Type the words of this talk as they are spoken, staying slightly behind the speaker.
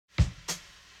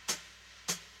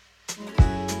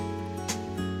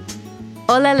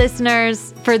Hola,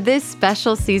 listeners! For this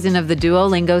special season of the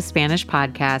Duolingo Spanish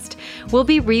podcast, we'll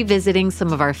be revisiting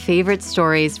some of our favorite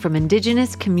stories from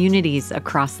indigenous communities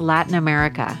across Latin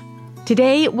America.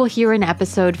 Today, we'll hear an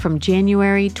episode from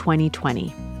January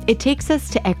 2020. It takes us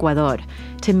to Ecuador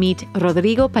to meet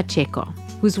Rodrigo Pacheco,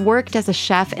 who's worked as a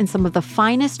chef in some of the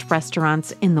finest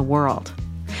restaurants in the world.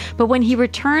 But when he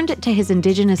returned to his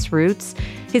indigenous roots,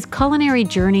 his culinary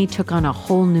journey took on a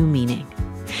whole new meaning.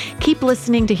 Keep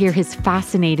listening to hear his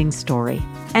fascinating story,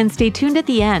 and stay tuned at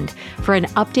the end for an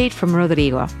update from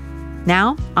Rodrigo.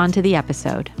 Now, on to the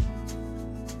episode.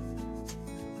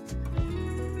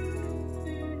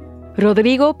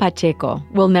 Rodrigo Pacheco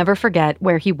will never forget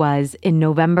where he was in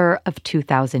November of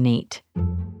 2008.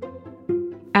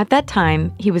 At that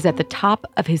time, he was at the top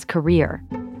of his career.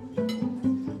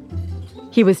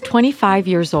 He was 25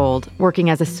 years old, working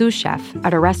as a sous chef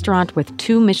at a restaurant with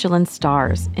 2 Michelin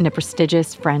stars in a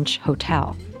prestigious French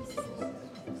hotel.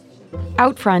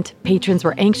 Out front, patrons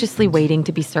were anxiously waiting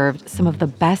to be served some of the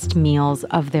best meals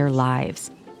of their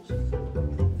lives.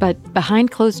 But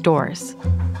behind closed doors,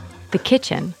 the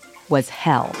kitchen was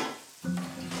hell.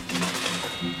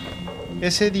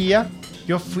 Ese día,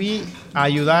 yo fui a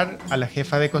ayudar a la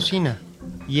jefa de cocina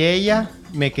y ella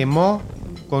me quemó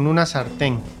con una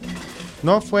sartén.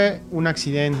 No fue un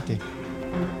accidente.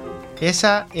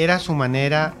 Esa era su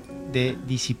manera de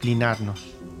disciplinarnos.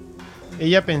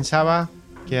 Ella pensaba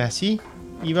que así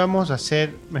íbamos a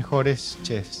ser mejores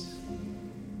chefs.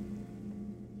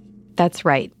 That's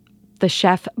right. The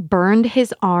chef burned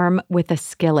his arm with a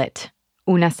skillet,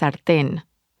 una sartén,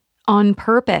 on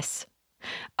purpose.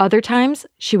 Other times,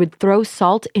 she would throw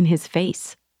salt in his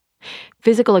face.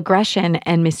 Physical aggression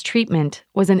and mistreatment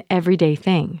was an everyday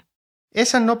thing.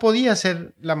 Esa no podía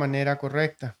ser la manera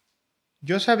correcta.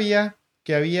 Yo sabía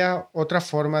que había otra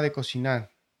forma de cocinar,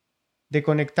 de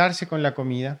conectarse con la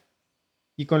comida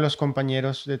y con los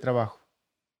compañeros de trabajo.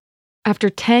 After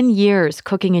 10 years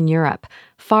cooking in Europe,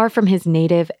 far from his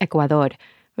native Ecuador,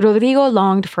 Rodrigo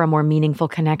longed for a more meaningful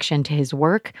connection to his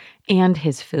work and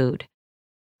his food.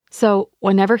 So,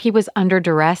 whenever he was under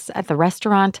duress at the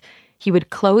restaurant, he would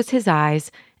close his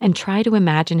eyes and try to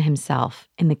imagine himself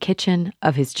in the kitchen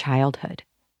of his childhood.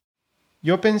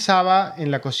 Yo pensaba en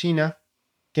la cocina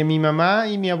que mi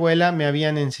mamá y mi abuela me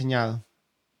habían enseñado.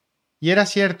 Y era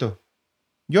cierto,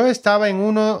 yo estaba en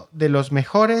uno de los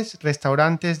mejores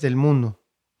restaurantes del mundo,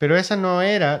 pero esa no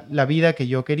era la vida que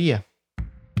yo quería.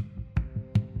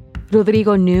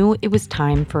 Rodrigo knew it was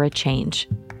time for a change,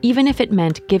 even if it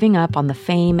meant giving up on the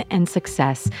fame and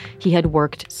success he had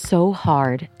worked so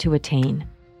hard to attain.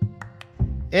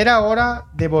 Era hora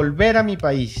de volver a mi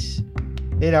país.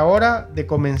 Era hora de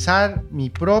comenzar mi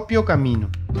propio camino.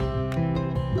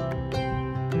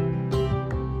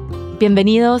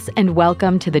 Bienvenidos and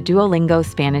welcome to the Duolingo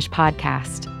Spanish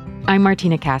podcast. I'm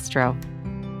Martina Castro.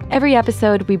 Every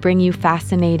episode, we bring you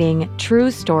fascinating, true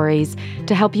stories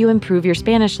to help you improve your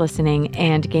Spanish listening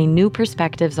and gain new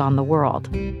perspectives on the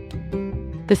world.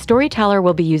 The storyteller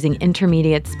will be using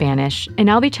intermediate Spanish,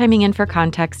 and I'll be chiming in for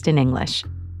context in English.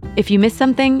 If you miss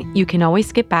something, you can always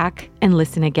skip back and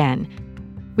listen again.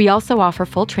 We also offer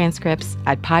full transcripts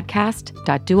at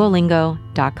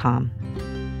podcast.duolingo.com.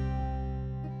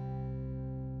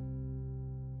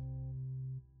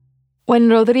 When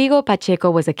Rodrigo Pacheco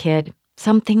was a kid,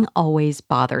 something always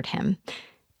bothered him.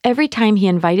 Every time he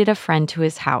invited a friend to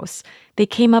his house, they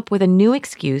came up with a new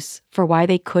excuse for why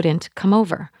they couldn't come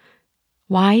over.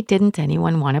 Why didn't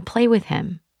anyone want to play with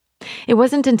him? It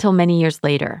wasn't until many years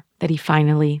later that he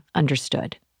finally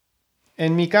understood.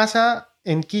 En mi casa,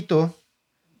 en Quito,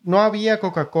 no había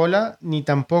Coca-Cola ni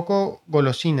tampoco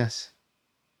golosinas.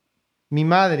 Mi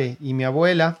madre y mi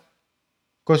abuela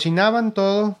cocinaban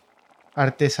todo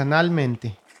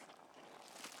artesanalmente.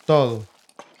 Todo.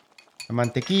 La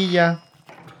mantequilla,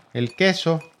 el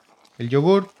queso, el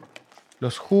yogur,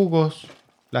 los jugos,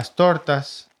 las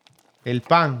tortas, el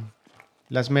pan,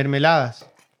 las mermeladas.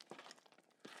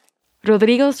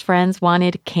 Rodrigo's friends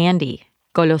wanted candy,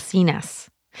 golosinas.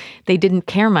 They didn't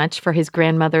care much for his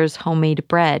grandmother's homemade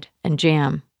bread and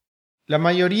jam. La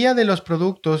mayoría de los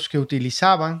productos que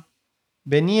utilizaban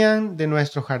venían de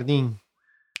nuestro jardín.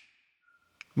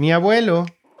 Mi abuelo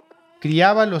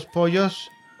criaba los pollos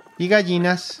y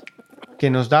gallinas que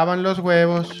nos daban los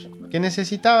huevos que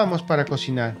necesitábamos para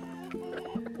cocinar.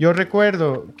 Yo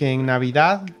recuerdo que en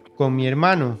Navidad, con mi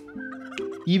hermano,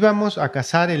 íbamos a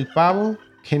cazar el pavo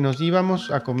que nos íbamos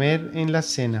a comer en la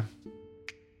cena.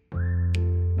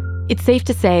 It's safe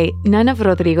to say none of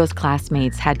Rodrigo's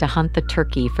classmates had to hunt the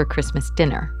turkey for Christmas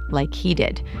dinner like he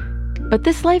did. But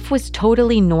this life was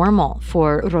totally normal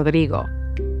for Rodrigo.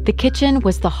 The kitchen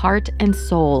was the heart and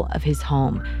soul of his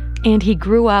home, and he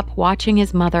grew up watching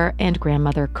his mother and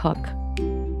grandmother cook.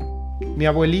 Mi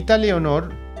abuelita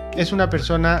Leonor es una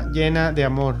persona llena de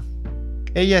amor.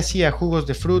 Ella hacía jugos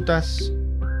de frutas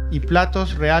y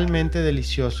platos realmente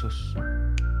deliciosos.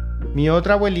 Mi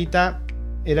otra abuelita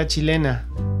era chilena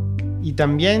y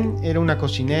también era una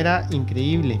cocinera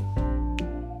increíble.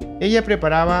 Ella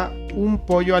preparaba un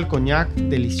pollo al coñac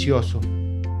delicioso.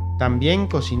 También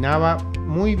cocinaba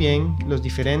muy bien los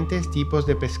diferentes tipos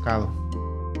de pescado.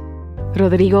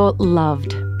 Rodrigo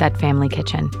loved that family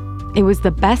kitchen. It was the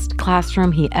best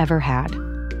classroom he ever had.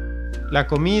 La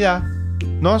comida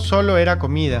no solo era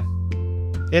comida,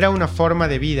 era una forma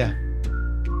de vida,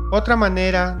 otra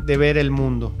manera de ver el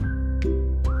mundo.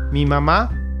 Mi mamá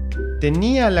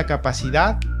tenía la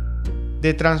capacidad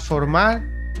de transformar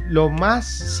lo más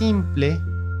simple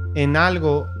en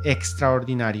algo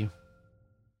extraordinario.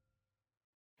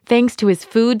 Thanks to his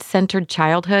food-centered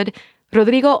childhood,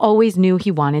 Rodrigo always knew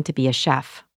he wanted to be a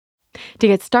chef. To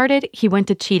get started, he went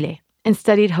to Chile and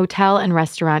studied hotel and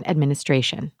restaurant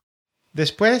administration.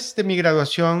 Después de mi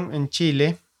graduación en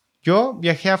Chile, yo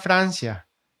viajé a Francia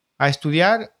a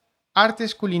estudiar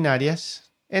artes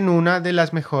culinarias en una de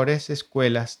las mejores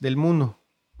escuelas del mundo.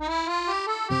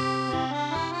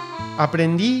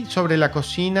 Aprendí sobre la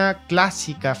cocina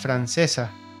clásica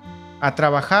francesa, a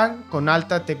trabajar con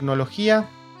alta tecnología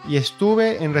y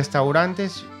estuve en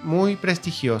restaurantes muy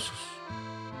prestigiosos.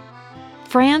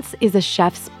 France is a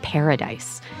chef's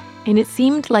paradise, and it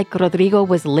seemed like Rodrigo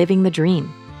was living the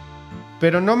dream.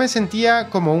 Pero no me sentía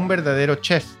como un verdadero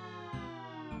chef.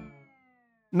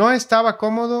 No estaba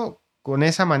cómodo con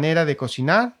esa manera de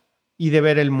cocinar y de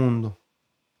ver el mundo.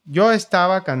 Yo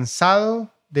estaba cansado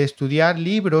de estudiar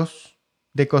libros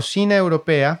de cocina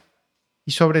europea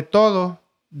y sobre todo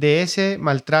de ese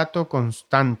maltrato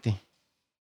constante.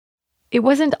 It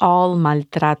wasn't all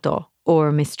maltrato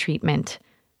or mistreatment.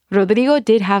 Rodrigo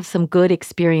did have some good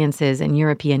experiences in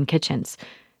European kitchens,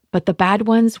 but the bad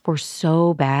ones were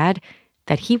so bad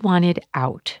that he wanted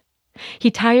out. He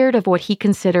tired of what he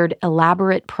considered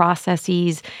elaborate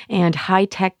processes and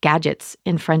high-tech gadgets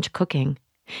in French cooking.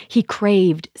 He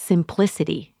craved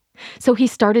simplicity, so he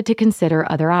started to consider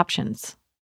other options.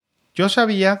 Yo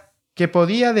sabía que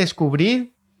podía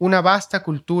descubrir una vasta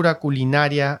cultura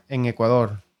culinaria en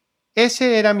Ecuador.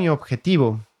 Ese era mi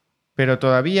objetivo, pero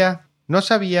todavía no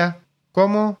sabía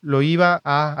cómo lo iba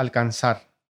a alcanzar.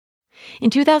 In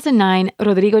 2009,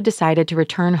 Rodrigo decided to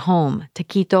return home to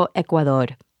Quito,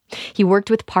 Ecuador. He worked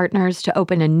with partners to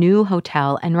open a new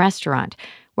hotel and restaurant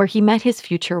where he met his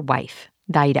future wife,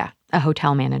 Daira, a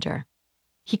hotel manager.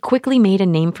 He quickly made a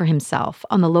name for himself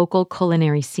on the local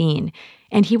culinary scene,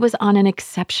 and he was on an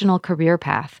exceptional career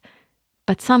path.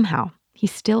 But somehow, he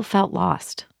still felt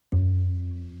lost.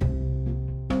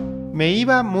 Me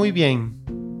iba muy bien.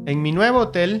 En mi nuevo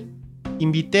hotel,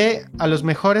 invité a los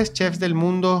mejores chefs del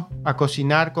mundo a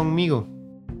cocinar conmigo.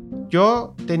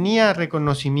 Yo tenía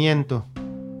reconocimiento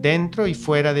dentro y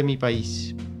fuera de mi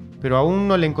país, pero aún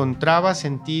no le encontraba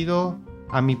sentido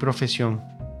a mi profesión.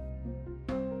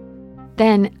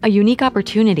 Then, a unique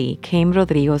opportunity came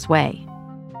Rodrigo's way.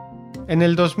 En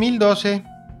el 2012,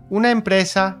 una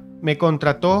empresa me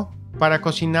contrató para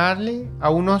cocinarle a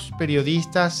unos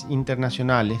periodistas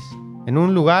internacionales en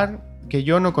un lugar que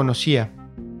yo no conocía.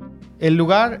 El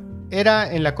lugar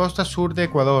era en la costa sur de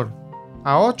Ecuador,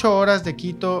 a 8 horas de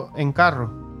Quito en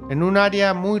carro, en un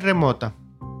área muy remota.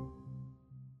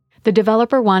 The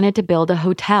developer wanted to build a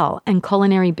hotel and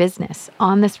culinary business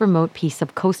on this remote piece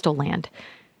of coastal land.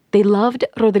 They loved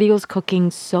Rodrigo's cooking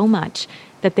so much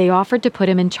that they offered to put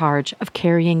him in charge of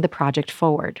carrying the project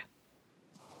forward.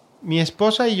 Mi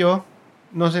esposa y yo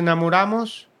nos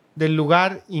enamoramos del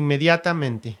lugar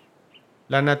inmediatamente.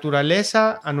 La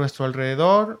naturaleza a nuestro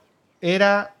alrededor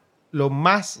era lo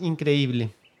más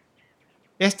increíble.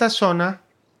 Esta zona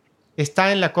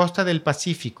está en la costa del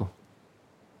Pacífico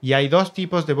y hay 2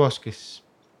 tipos de bosques.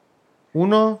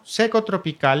 Uno seco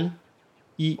tropical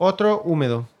y otro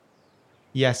húmedo.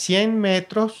 Y a 100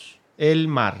 metros el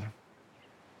mar.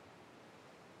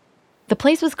 The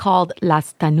place was called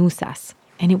Las Tanusas,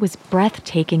 and it was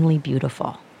breathtakingly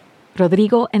beautiful.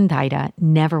 Rodrigo and Daira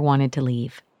never wanted to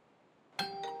leave.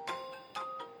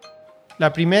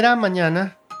 La primera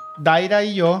mañana, Daira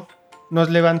y yo nos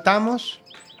levantamos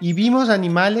y vimos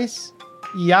animales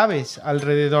y aves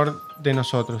alrededor de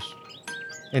nosotros.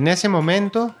 En ese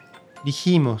momento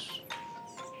dijimos,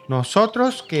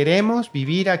 nosotros queremos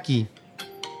vivir aquí.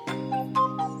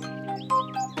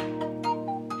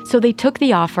 So they took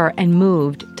the offer and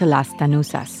moved to Las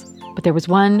Tanusas. But there was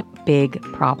one big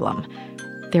problem.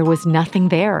 There was nothing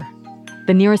there.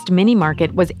 The nearest mini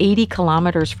market was 80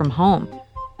 kilometers from home.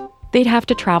 They'd have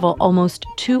to travel almost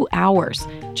 2 hours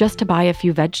just to buy a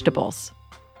few vegetables.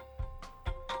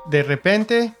 De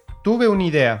repente, tuve una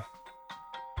idea.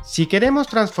 Si queremos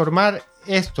transformar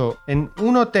esto en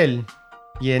un hotel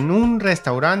y en un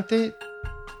restaurante,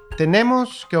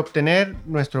 tenemos que obtener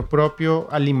nuestro propio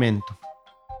alimento.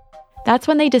 That's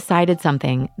when they decided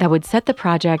something that would set the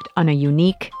project on a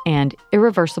unique and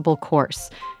irreversible course.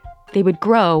 They would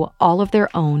grow all of their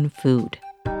own food.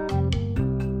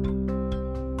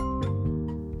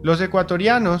 Los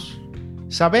ecuatorianos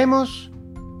sabemos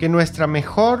que nuestra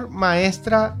mejor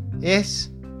maestra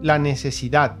es la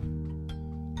necesidad.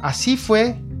 Así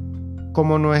fue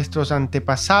como nuestros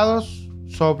antepasados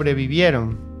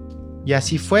sobrevivieron, y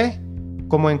así fue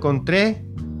como encontré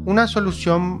una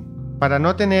solución para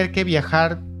no tener que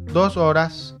viajar 2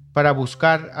 horas para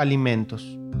buscar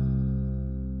alimentos.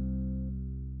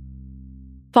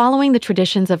 Following the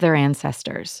traditions of their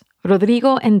ancestors,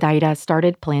 Rodrigo and Daira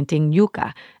started planting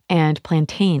yuca and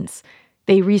plantains.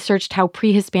 They researched how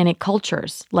pre-Hispanic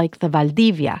cultures, like the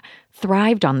Valdivia,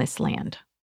 thrived on this land.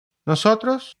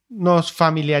 Nosotros nos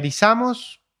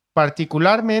familiarizamos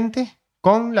particularmente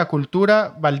con la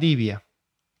cultura Valdivia,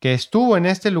 que estuvo en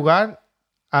este lugar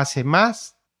hace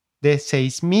más de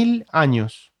 6,000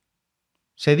 años.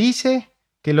 Se dice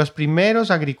que los primeros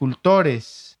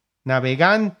agricultores,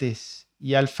 navegantes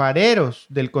y alfareros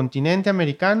del continente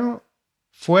americano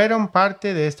fueron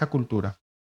parte de esta cultura.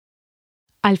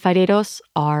 Alfareros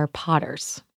are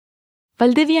potters.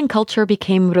 Valdivian culture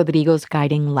became Rodrigo's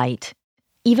guiding light,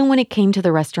 even when it came to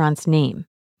the restaurant's name,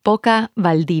 Boca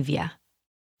Valdivia.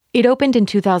 It opened in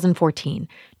 2014,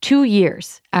 2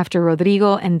 years after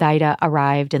Rodrigo and Daira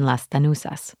arrived in Las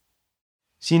Tanusas.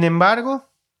 Sin embargo,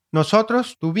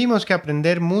 nosotros tuvimos que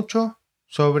aprender mucho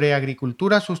sobre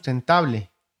agricultura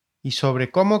sustentable y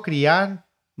sobre cómo criar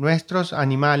nuestros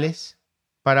animales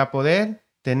para poder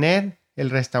tener el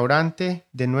restaurante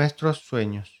de nuestros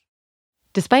sueños.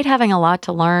 Despite having a lot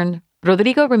to learn,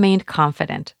 Rodrigo remained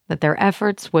confident that their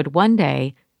efforts would one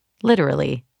day,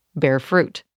 literally, bear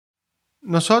fruit.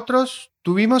 Nosotros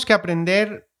tuvimos que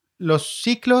aprender los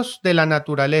ciclos de la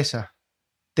naturaleza.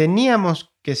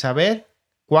 Teníamos que saber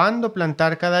cuándo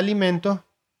plantar cada alimento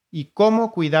y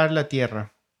cómo cuidar la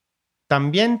tierra.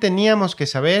 También teníamos que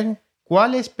saber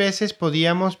cuáles peces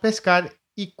podíamos pescar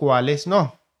y cuáles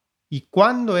no, y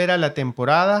cuándo era la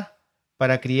temporada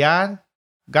para criar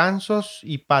gansos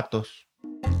y patos.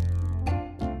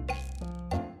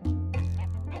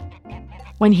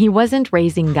 When he wasn't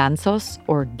raising gansos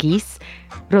or geese,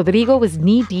 Rodrigo was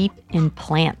knee-deep in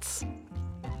plants.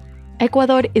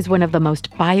 Ecuador is one of the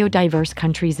most biodiverse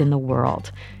countries in the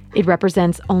world. It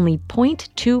represents only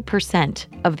 0.2%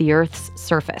 of the Earth's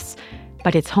surface,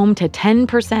 but it's home to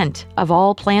 10% of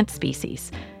all plant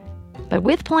species. But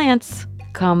with plants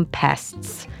come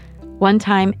pests. One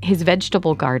time, his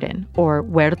vegetable garden, or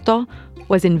huerto,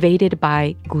 was invaded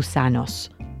by gusanos,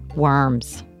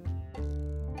 worms.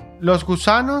 Los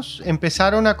gusanos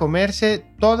empezaron a comerse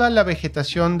toda la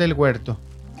vegetación del huerto.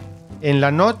 En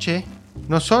la noche,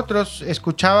 nosotros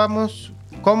escuchábamos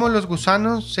cómo los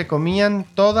gusanos se comían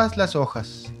todas las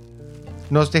hojas.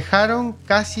 Nos dejaron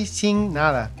casi sin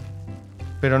nada,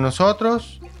 pero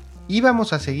nosotros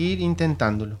íbamos a seguir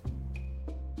intentándolo.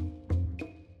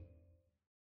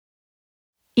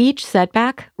 Each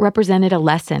setback represented a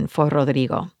lesson for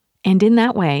Rodrigo, and in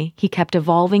that way, he kept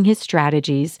evolving his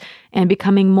strategies and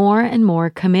becoming more and more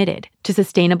committed to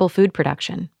sustainable food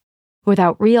production.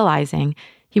 Without realizing,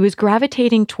 he was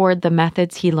gravitating toward the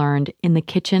methods he learned in the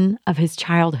kitchen of his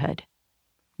childhood.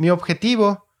 Mi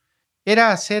objetivo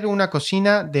era hacer una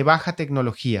cocina de baja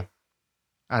tecnología,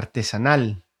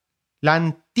 artesanal, la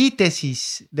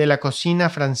antítesis de la cocina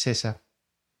francesa.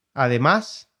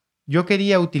 Además, yo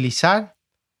quería utilizar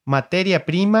materia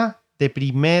prima de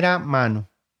primera mano,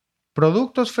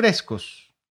 productos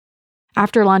frescos.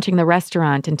 After launching the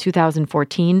restaurant in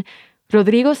 2014,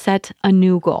 Rodrigo set a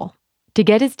new goal: to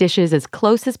get his dishes as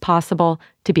close as possible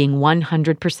to being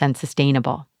 100%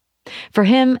 sustainable. For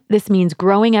him, this means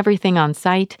growing everything on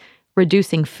site,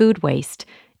 reducing food waste,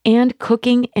 and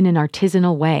cooking in an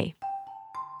artisanal way.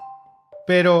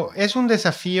 Pero es un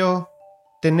desafío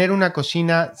tener una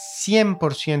cocina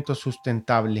 100%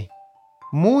 sustentable.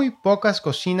 Muy pocas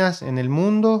cocinas en el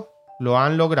mundo lo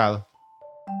han logrado.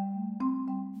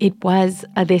 It was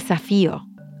a desafío,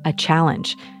 a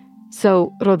challenge.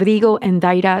 So Rodrigo and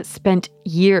Daira spent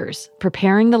years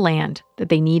preparing the land that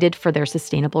they needed for their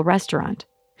sustainable restaurant.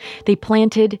 They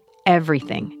planted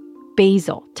everything: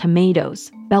 basil,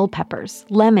 tomatoes, bell peppers,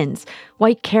 lemons,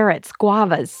 white carrots,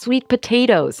 guavas, sweet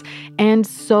potatoes, and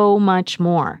so much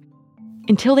more.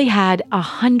 until they had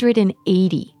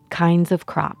 180 kinds of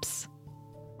crops.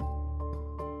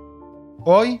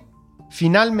 Hoy,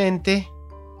 finalmente,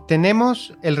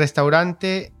 tenemos el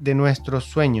restaurante de nuestros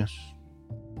sueños.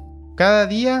 Cada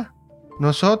día,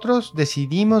 nosotros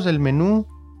decidimos el menú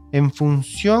en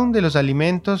función de los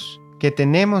alimentos que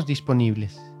tenemos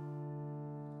disponibles.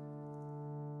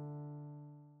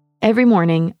 Every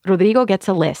morning, Rodrigo gets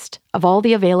a list of all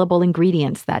the available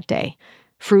ingredients that day,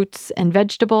 fruits and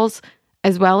vegetables,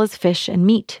 as well as fish and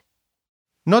meat.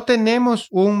 No tenemos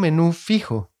un menú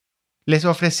fijo. Les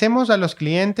ofrecemos a los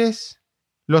clientes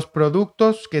los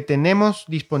productos que tenemos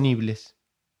disponibles.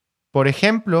 Por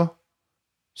ejemplo,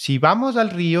 si vamos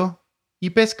al río y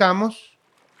pescamos,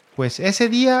 pues ese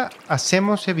día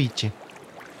hacemos ceviche.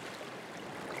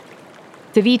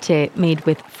 Ceviche made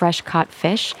with fresh-caught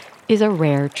fish is a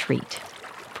rare treat.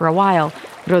 For a while,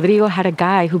 Rodrigo had a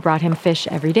guy who brought him fish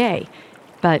every day.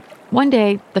 But one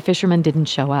day, the fisherman didn't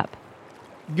show up.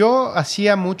 Yo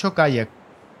hacía mucho kayak.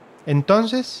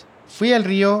 Entonces, fui al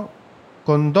río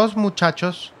con 2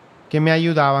 muchachos que me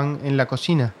ayudaban en la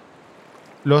cocina.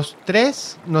 Los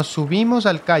 3 nos subimos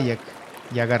al kayak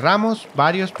y agarramos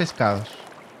varios pescados.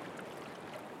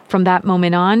 From that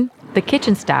moment on, the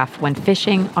kitchen staff went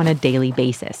fishing on a daily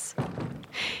basis.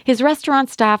 His restaurant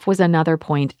staff was another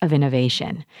point of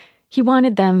innovation. He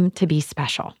wanted them to be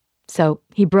special, so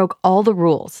he broke all the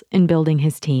rules in building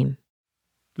his team.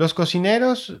 Los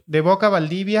cocineros de Boca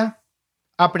Valdivia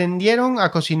aprendieron a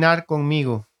cocinar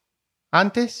conmigo.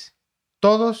 Antes,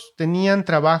 todos tenían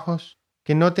trabajos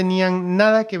que no tenían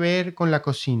nada que ver con la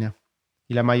cocina,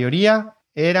 y la mayoría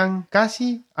eran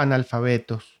casi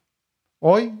analfabetos.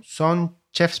 Hoy son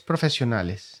chefs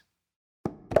profesionales.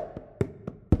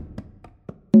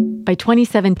 By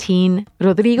 2017,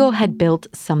 Rodrigo had built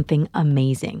something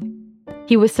amazing.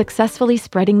 He was successfully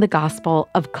spreading the gospel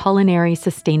of culinary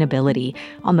sustainability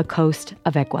on the coast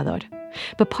of Ecuador.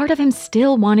 But part of him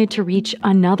still wanted to reach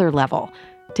another level,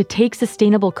 to take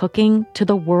sustainable cooking to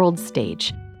the world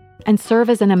stage and serve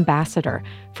as an ambassador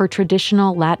for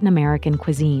traditional Latin American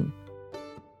cuisine.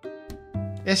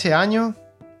 Ese año,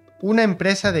 una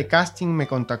empresa de casting me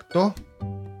contactó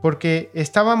porque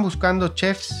estaban buscando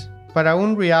chefs para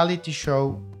un reality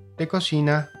show de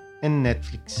cocina en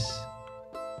Netflix.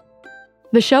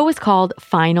 The show is called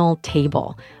Final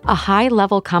Table, a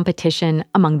high-level competition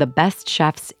among the best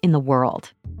chefs in the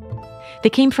world. They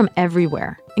came from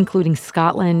everywhere, including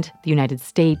Scotland, the United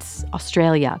States,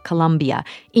 Australia, Colombia,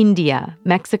 India,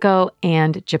 Mexico,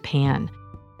 and Japan.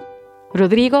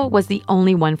 Rodrigo was the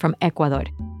only one from Ecuador,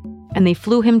 and they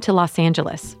flew him to Los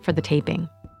Angeles for the taping.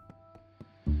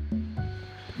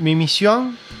 Mi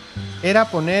misión era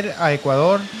poner a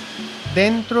Ecuador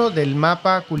dentro del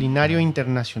mapa culinario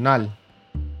internacional.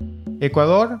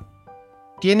 Ecuador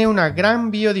tiene una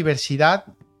gran biodiversidad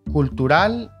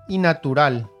cultural y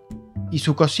natural, y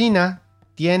su cocina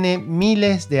tiene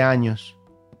miles de años.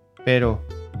 Pero,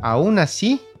 aún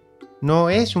así,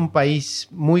 no es un país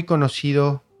muy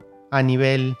conocido a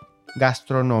nivel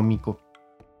gastronómico.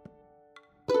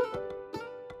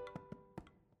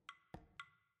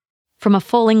 From a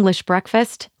full English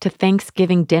breakfast to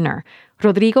Thanksgiving dinner,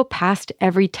 Rodrigo passed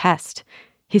every test.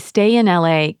 His stay in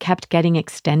LA kept getting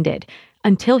extended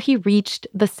until he reached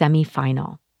the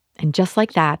semi-final. And just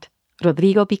like that,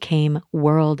 Rodrigo became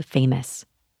world famous.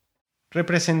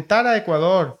 Representar a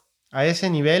Ecuador a ese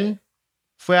nivel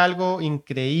fue algo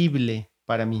increíble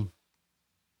para mí.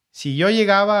 Si yo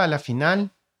llegaba a la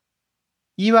final,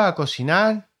 iba a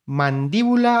cocinar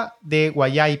mandíbula de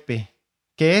guayaipe,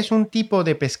 que es un tipo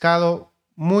de pescado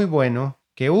muy bueno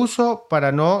que uso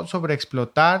para no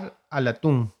sobreexplotar al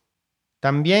atún.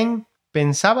 También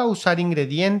pensaba usar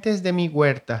ingredientes de mi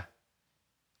huerta.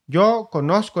 Yo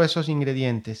conozco esos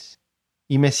ingredientes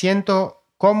y me siento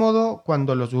cómodo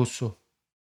cuando los uso.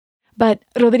 But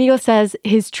Rodrigo says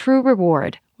his true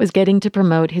reward was getting to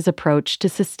promote his approach to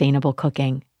sustainable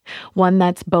cooking, one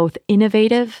that's both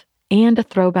innovative and a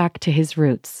throwback to his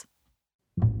roots.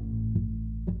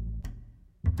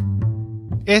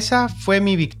 Esa fue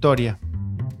mi victoria.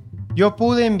 Yo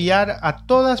pude enviar a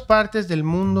todas partes del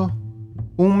mundo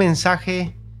un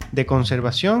mensaje de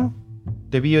conservación,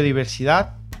 de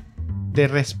biodiversidad, de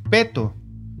respeto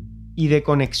y de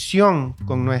conexión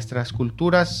con nuestras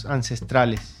culturas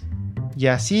ancestrales. Y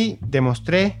así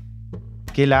demostré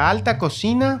que la alta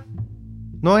cocina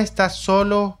no está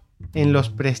solo en los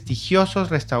prestigiosos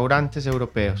restaurantes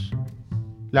europeos.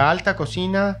 La alta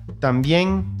cocina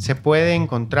también se puede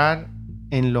encontrar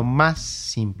en lo más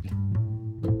simple.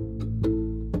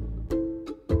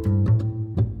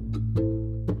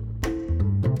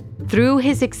 Through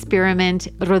his experiment,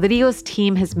 Rodrigo's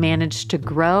team has managed to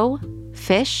grow,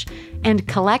 fish, and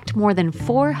collect more than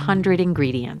 400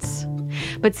 ingredients.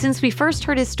 But since we first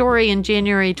heard his story in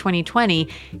January 2020,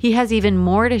 he has even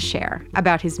more to share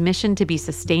about his mission to be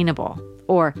sustainable,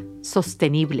 or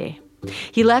sostenible.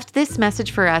 He left this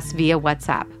message for us via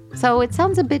WhatsApp, so it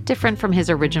sounds a bit different from his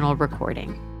original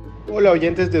recording. Hola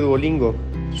oyentes de Duolingo,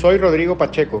 soy Rodrigo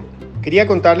Pacheco. Quería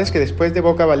contarles que después de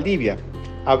Boca Valdivia,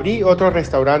 abrí otro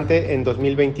restaurante en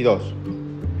 2022,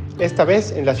 esta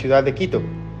vez en la ciudad de Quito.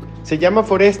 Se llama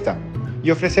Foresta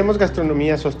y ofrecemos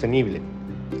gastronomía sostenible.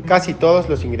 Casi todos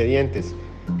los ingredientes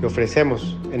que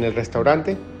ofrecemos en el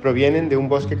restaurante provienen de un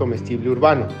bosque comestible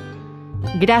urbano.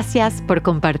 Gracias por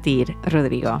compartir,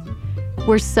 Rodrigo.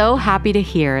 We're so happy to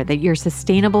hear that your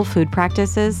sustainable food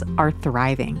practices are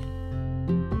thriving.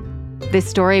 This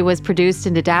story was produced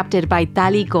and adapted by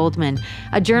Tali Goldman,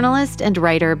 a journalist and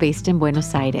writer based in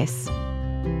Buenos Aires.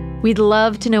 We'd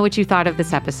love to know what you thought of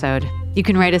this episode. You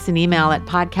can write us an email at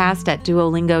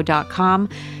podcast@duolingo.com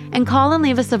and call and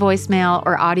leave us a voicemail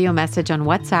or audio message on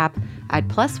WhatsApp at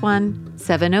 +1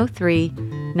 703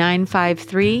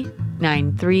 953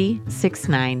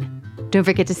 9369. Don't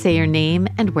forget to say your name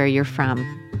and where you're from.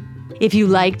 If you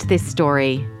liked this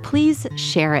story, please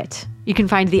share it. You can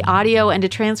find the audio and a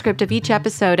transcript of each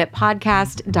episode at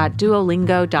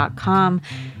podcast.duolingo.com.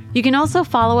 You can also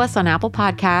follow us on Apple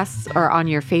Podcasts or on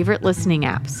your favorite listening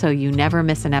app so you never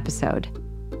miss an episode.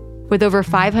 With over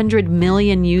 500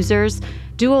 million users,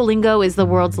 Duolingo is the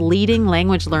world's leading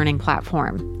language learning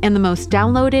platform and the most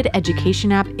downloaded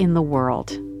education app in the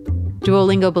world.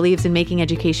 Duolingo believes in making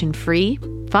education free,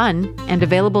 fun, and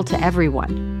available to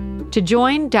everyone. To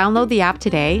join, download the app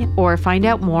today or find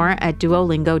out more at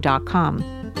duolingo.com.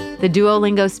 The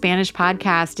Duolingo Spanish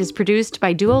podcast is produced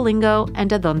by Duolingo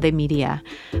and Adonde Media.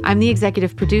 I'm the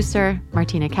executive producer,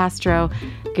 Martina Castro.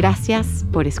 Gracias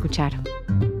por escuchar.